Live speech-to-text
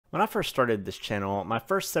When I first started this channel, my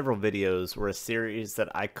first several videos were a series that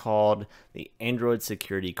I called the Android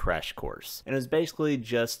Security Crash Course. And it was basically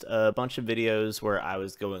just a bunch of videos where I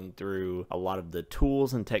was going through a lot of the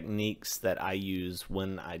tools and techniques that I use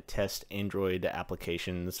when I test Android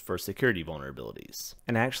applications for security vulnerabilities.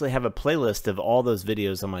 And I actually have a playlist of all those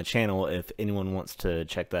videos on my channel if anyone wants to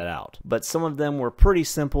check that out. But some of them were pretty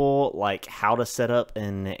simple, like how to set up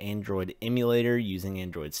an Android emulator using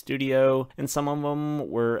Android Studio, and some of them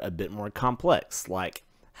were a bit more complex, like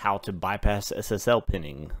how to bypass SSL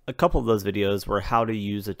pinning. A couple of those videos were how to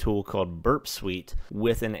use a tool called Burp Suite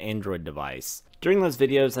with an Android device. During those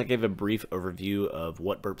videos, I gave a brief overview of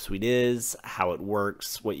what Burp Suite is, how it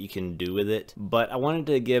works, what you can do with it, but I wanted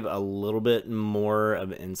to give a little bit more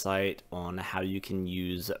of insight on how you can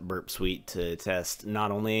use Burp Suite to test not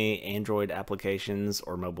only Android applications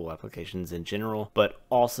or mobile applications in general, but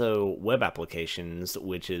also web applications,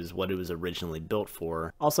 which is what it was originally built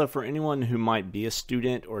for. Also, for anyone who might be a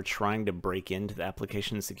student or trying to break into the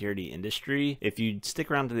application security industry, if you stick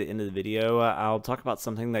around to the end of the video, I'll talk about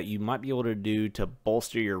something that you might be able to do to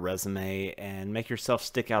bolster your resume and make yourself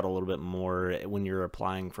stick out a little bit more when you're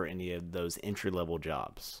applying for any of those entry-level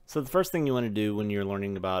jobs. So the first thing you want to do when you're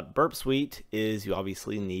learning about Burp Suite is you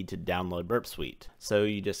obviously need to download Burp Suite. So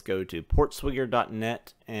you just go to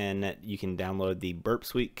portswigger.net and you can download the Burp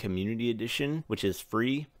Suite Community Edition, which is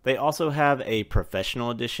free. They also have a professional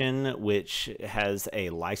edition, which has a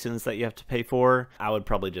license that you have to pay for. I would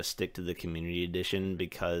probably just stick to the community edition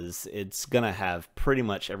because it's gonna have pretty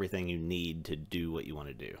much everything you need to do what you want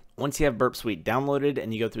to do. Once you have Burp Suite downloaded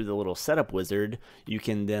and you go through the little setup wizard, you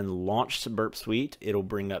can then launch Burp Suite. It'll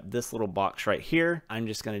bring up this little box right here. I'm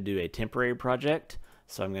just gonna do a temporary project.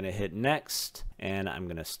 So I'm going to hit next and I'm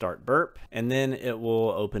going to start Burp, and then it will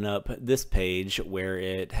open up this page where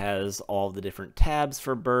it has all the different tabs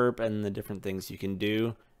for Burp and the different things you can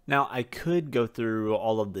do. Now I could go through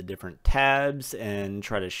all of the different tabs and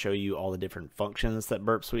try to show you all the different functions that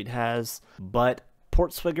Burp Suite has, but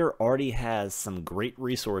Portswigger already has some great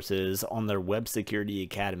resources on their Web Security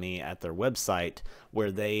Academy at their website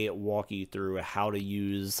where they walk you through how to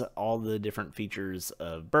use all the different features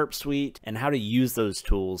of Burp Suite and how to use those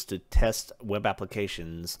tools to test web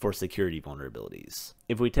applications for security vulnerabilities.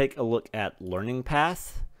 If we take a look at Learning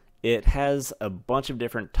Path, it has a bunch of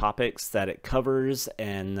different topics that it covers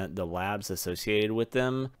and the labs associated with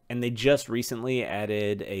them. And they just recently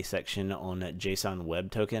added a section on JSON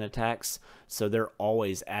web token attacks, so they're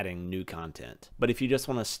always adding new content. But if you just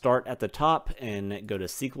want to start at the top and go to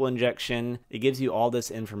SQL injection, it gives you all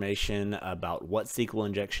this information about what SQL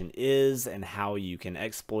injection is and how you can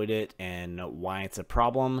exploit it and why it's a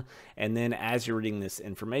problem. And then as you're reading this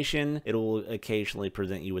information, it'll occasionally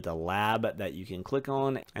present you with a lab that you can click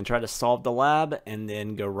on and try to solve the lab, and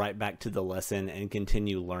then go right back to the lesson and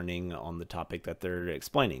continue learning on the topic that they're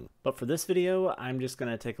explaining. But for this video, I'm just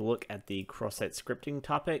going to take a look at the cross-site scripting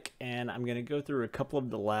topic, and I'm going to go through a couple of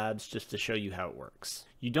the labs just to show you how it works.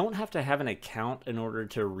 You don't have to have an account in order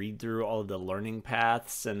to read through all of the learning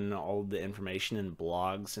paths and all of the information and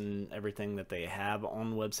blogs and everything that they have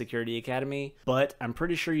on Web Security Academy, but I'm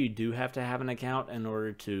pretty sure you do have to have an account in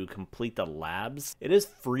order to complete the labs. It is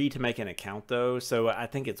free to make an account though, so I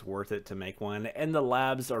think it's worth it to make one, and the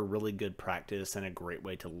labs are really good practice and a great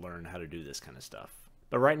way to learn how to do this kind of stuff.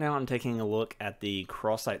 But right now I'm taking a look at the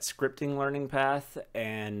cross-site scripting learning path,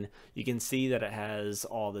 and you can see that it has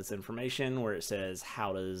all this information where it says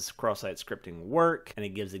how does cross-site scripting work, and it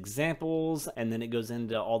gives examples, and then it goes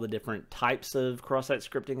into all the different types of cross-site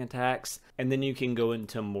scripting attacks, and then you can go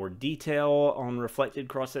into more detail on reflected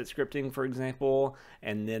cross-site scripting, for example,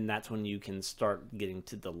 and then that's when you can start getting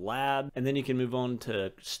to the lab, and then you can move on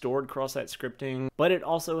to stored cross-site scripting. But it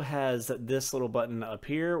also has this little button up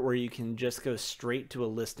here where you can just go straight to a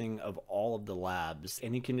listing of all of the labs,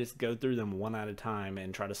 and you can just go through them one at a time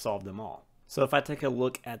and try to solve them all. So if I take a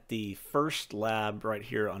look at the first lab right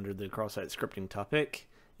here under the cross-site scripting topic,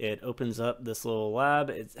 it opens up this little lab.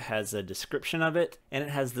 It has a description of it, and it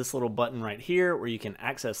has this little button right here where you can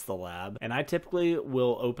access the lab. And I typically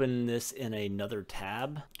will open this in another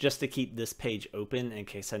tab just to keep this page open in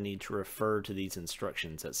case I need to refer to these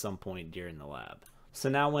instructions at some point during the lab. So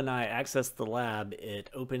now when I access the lab, it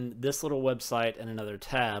opened this little website in another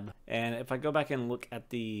tab, and if I go back and look at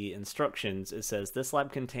the instructions, it says this lab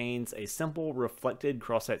contains a simple reflected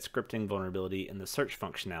cross-site scripting vulnerability in the search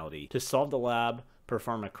functionality. To solve the lab,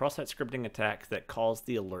 perform a cross-site scripting attack that calls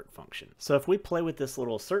the alert function. So if we play with this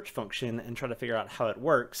little search function and try to figure out how it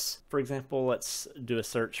works, for example, let's do a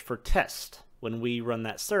search for test. When we run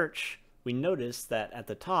that search, we notice that at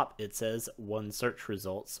the top it says 1 search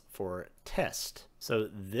results for test. So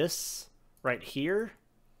this right here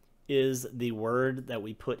is the word that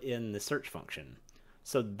we put in the search function.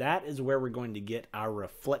 So that is where we're going to get our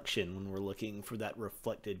reflection when we're looking for that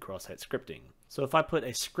reflected cross-site scripting. So if I put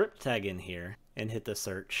a script tag in here and hit the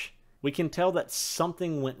search, we can tell that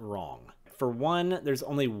something went wrong. For one, there's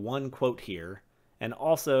only one quote here, and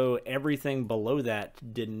also everything below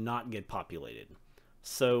that did not get populated.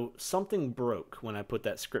 So something broke when I put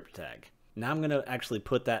that script tag. Now I'm going to actually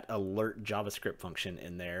put that alert JavaScript function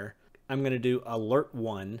in there. I'm going to do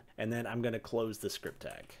alert1, and then I'm going to close the script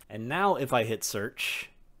tag. And now if I hit search,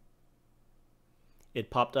 it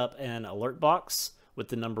popped up an alert box with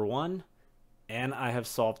the number 1, and I have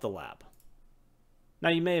solved the lab. Now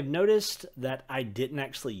you may have noticed that I didn't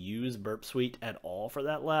actually use Burp Suite at all for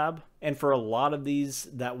that lab. And for a lot of these,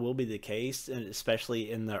 that will be the case, and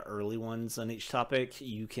especially in the early ones on each topic,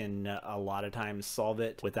 you can a lot of times solve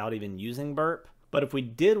it without even using Burp. But if we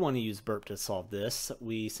did want to use Burp to solve this,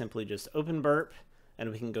 we simply just open Burp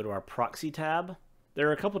and we can go to our proxy tab. There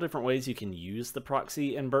are a couple different ways you can use the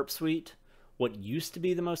proxy in Burp Suite. What used to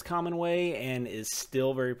be the most common way and is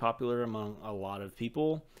still very popular among a lot of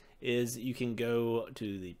people is you can go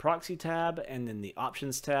to the proxy tab and then the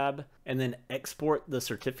options tab and then export the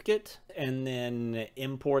certificate and then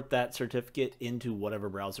import that certificate into whatever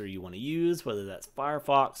browser you want to use, whether that's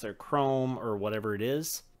Firefox or Chrome or whatever it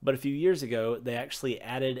is. But a few years ago, they actually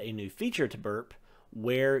added a new feature to Burp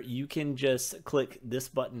where you can just click this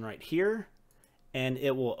button right here and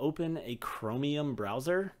it will open a Chromium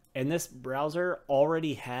browser. And this browser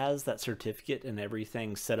already has that certificate and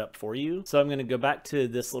everything set up for you. So I'm going to go back to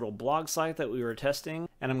this little blog site that we were testing,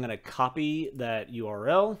 and I'm going to copy that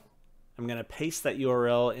URL. I'm going to paste that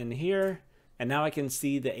URL in here, and now I can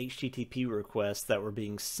see the HTTP requests that were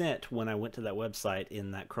being sent when I went to that website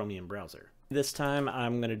in that Chromium browser. This time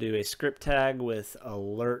I'm going to do a script tag with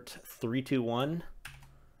alert321,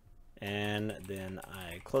 and then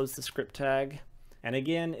I close the script tag. And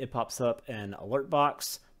again, it pops up an alert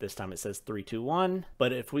box. This time it says 321,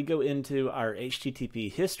 but if we go into our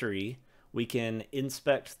HTTP history, we can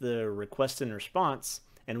inspect the request and response,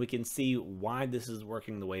 and we can see why this is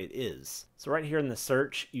working the way it is. So right here in the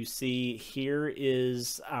search, you see here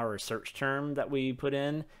is our search term that we put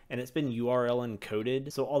in, and it's been URL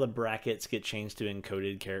encoded, so all the brackets get changed to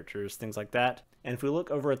encoded characters, things like that. And if we look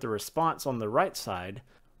over at the response on the right side,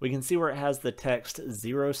 we can see where it has the text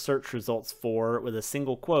 0 search results for with a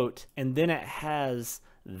single quote, and then it has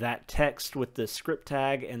that text with the script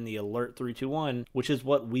tag and the alert 321, which is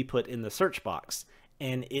what we put in the search box.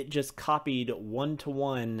 And it just copied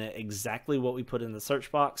one-to-one exactly what we put in the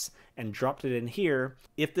search box and dropped it in here.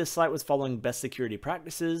 If this site was following best security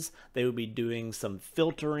practices, they would be doing some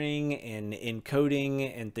filtering and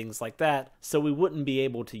encoding and things like that. So we wouldn't be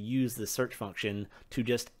able to use the search function to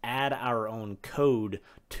just add our own code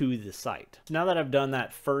to the site. So now that I've done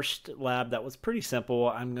that first lab that was pretty simple,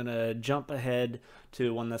 I'm gonna jump ahead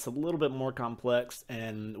to one that's a little bit more complex,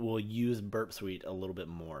 and we'll use Burp Suite a little bit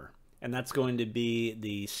more. And that's going to be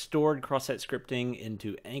the stored cross-site scripting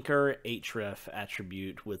into anchor href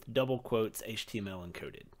attribute with double quotes HTML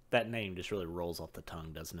encoded. That name just really rolls off the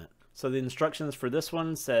tongue, doesn't it? So the instructions for this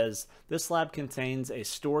one says, this lab contains a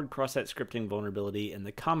stored cross-site scripting vulnerability in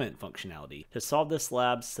the comment functionality. To solve this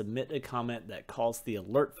lab, submit a comment that calls the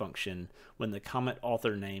alert function when the comment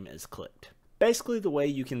author name is clicked. Basically, the way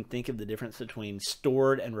you can think of the difference between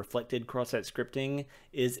stored and reflected cross-site scripting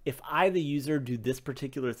is if I, the user, do this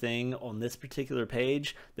particular thing on this particular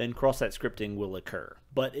page, then cross-site scripting will occur.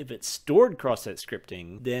 But if it's stored cross-site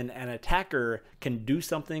scripting, then an attacker can do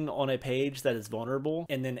something on a page that is vulnerable,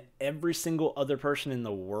 and then every single other person in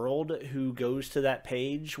the world who goes to that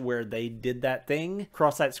page where they did that thing,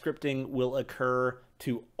 cross-site scripting will occur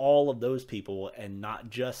to all of those people and not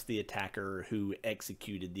just the attacker who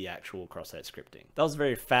executed the actual cross-site scripting. That was a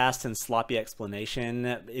very fast and sloppy explanation.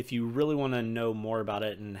 If you really want to know more about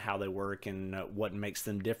it and how they work and what makes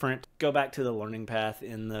them different, go back to the learning path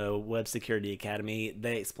in the Web Security Academy.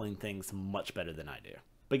 They explain things much better than I do.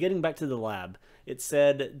 But getting back to the lab, it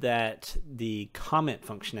said that the comment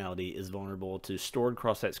functionality is vulnerable to stored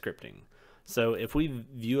cross-site scripting. So if we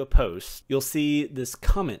view a post, you'll see this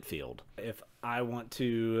comment field. If I want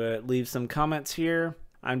to leave some comments here,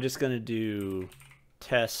 I'm just going to do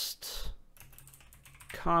test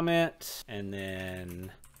comment and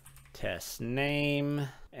then test name,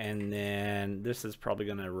 and then this is probably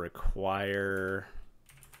going to require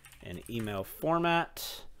an email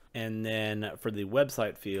format. And then for the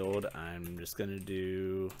website field, I'm just going to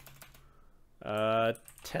do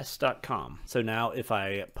test.com. So now if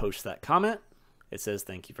I post that comment, it says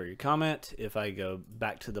thank you for your comment. If I go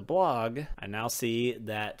back to the blog, I now see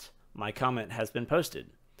that my comment has been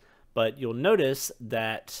posted. But you'll notice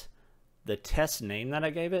that the test name that I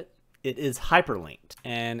gave it, it is hyperlinked.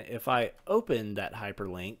 And if I open that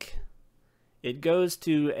hyperlink, it goes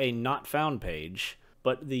to a not found page,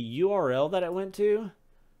 but the URL that it went to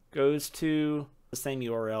goes to the same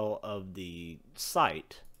URL of the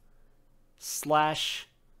site /test.com.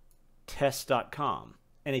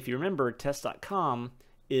 And if you remember, test.com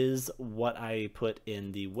is what I put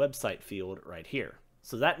in the website field right here.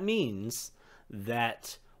 So that means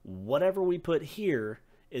that whatever we put here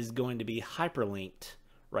is going to be hyperlinked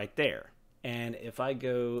right there. And if I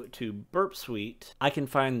go to Burp Suite, I can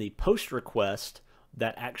find the post request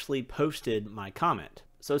that actually posted my comment.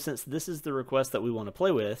 So since this is the request that we want to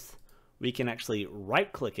play with, we can actually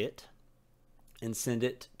right click it and send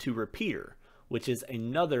it to repeater, which is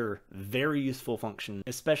another very useful function,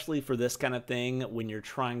 especially for this kind of thing when you're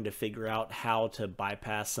trying to figure out how to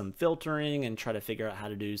bypass some filtering and try to figure out how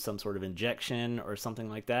to do some sort of injection or something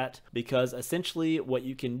like that. Because essentially what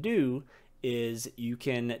you can do is you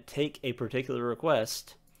can take a particular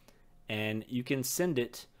request and you can send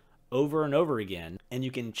it over and over again, and you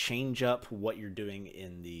can change up what you're doing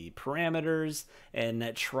in the parameters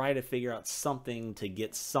and try to figure out something to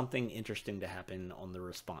get something interesting to happen on the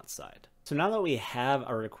response side. So now that we have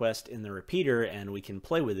our request in the repeater and we can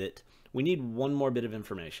play with it, we need one more bit of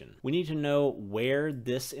information. We need to know where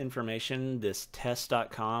this information, this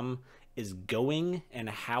test.com, is going and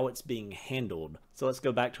how it's being handled. So let's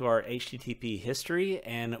go back to our HTTP history,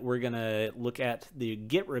 and we're gonna look at the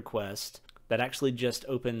GET request that actually just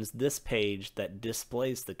opens this page that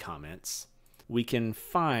displays the comments. We can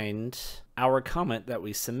find our comment that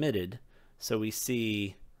we submitted. So we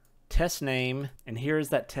see test name, and here's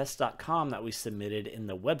that test.com that we submitted in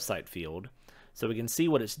the website field. So we can see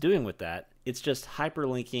what it's doing with that. It's just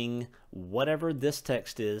hyperlinking whatever this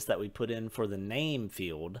text is that we put in for the name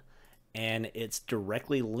field, and it's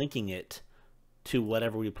directly linking it to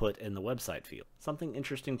whatever we put in the website field. Something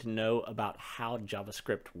interesting to know about how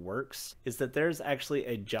JavaScript works is that there's actually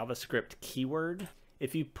a JavaScript keyword.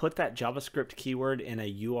 If you put that JavaScript keyword in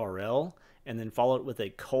a URL and then follow it with a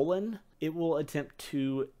colon, it will attempt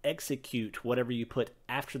to execute whatever you put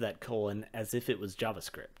after that colon as if it was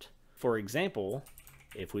JavaScript. For example,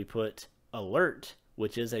 if we put alert,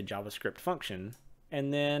 which is a JavaScript function,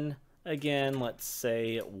 and then again, let's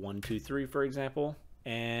say 123 for example,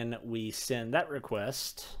 and we send that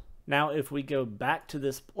request. Now if we go back to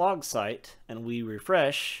this blog site and we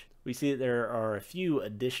refresh, we see that there are a few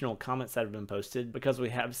additional comments that have been posted because we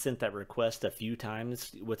have sent that request a few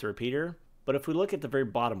times with repeater. But if we look at the very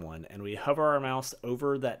bottom one and we hover our mouse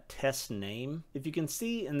over that test name, if you can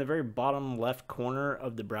see in the very bottom left corner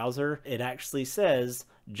of the browser, it actually says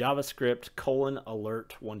JavaScript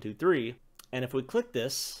 :alert 123. And if we click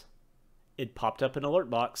this, it popped up an alert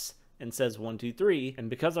box and says 123, and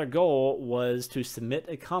because our goal was to submit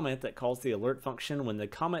a comment that calls the alert function when the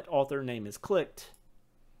comment author name is clicked,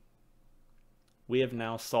 we have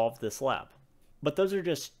now solved this lab. But those are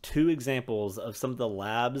just two examples of some of the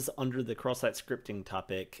labs under the cross-site scripting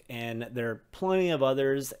topic, and there are plenty of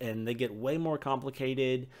others, and they get way more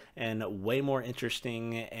complicated and way more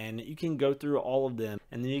interesting, and you can go through all of them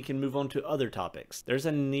and then you can move on to other topics. There's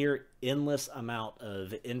a near endless amount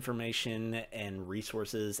of information and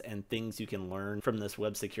resources and things you can learn from this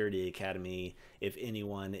Web Security Academy if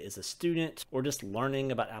anyone is a student or just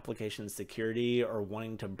learning about application security or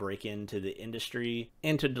wanting to break into the industry.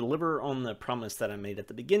 And to deliver on the promise that I made at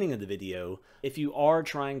the beginning of the video, if you are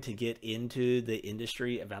trying to get into the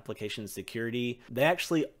industry of application security, they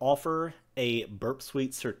actually offer a Burp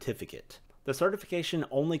Suite certificate. The certification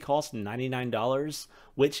only costs $99,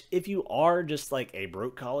 which if you are just like a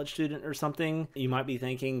broke college student or something, you might be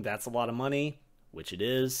thinking that's a lot of money, which it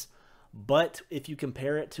is. But if you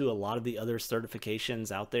compare it to a lot of the other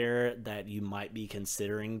certifications out there that you might be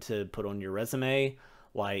considering to put on your resume,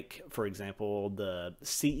 like for example, the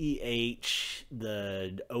CEH,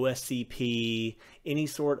 the OSCP, any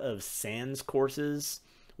sort of SANS courses,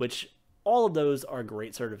 which all of those are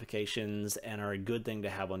great certifications and are a good thing to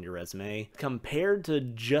have on your resume. Compared to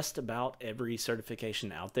just about every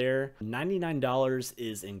certification out there, $99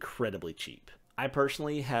 is incredibly cheap. I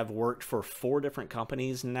personally have worked for 4 different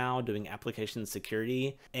companies now doing application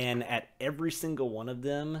security, and at every single one of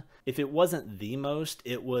them, if it wasn't the most,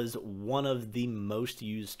 it was one of the most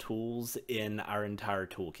used tools in our entire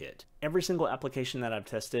toolkit. Every single application that I've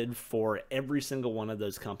tested for every single one of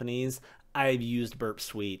those companies, I've used Burp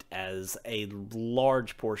Suite as a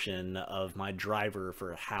large portion of my driver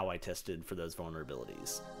for how I tested for those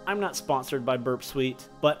vulnerabilities. I'm not sponsored by Burp Suite,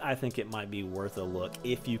 but I think it might be worth a look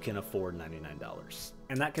if you can afford $99.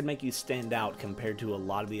 And that could make you stand out compared to a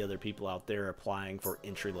lot of the other people out there applying for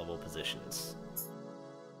entry-level positions.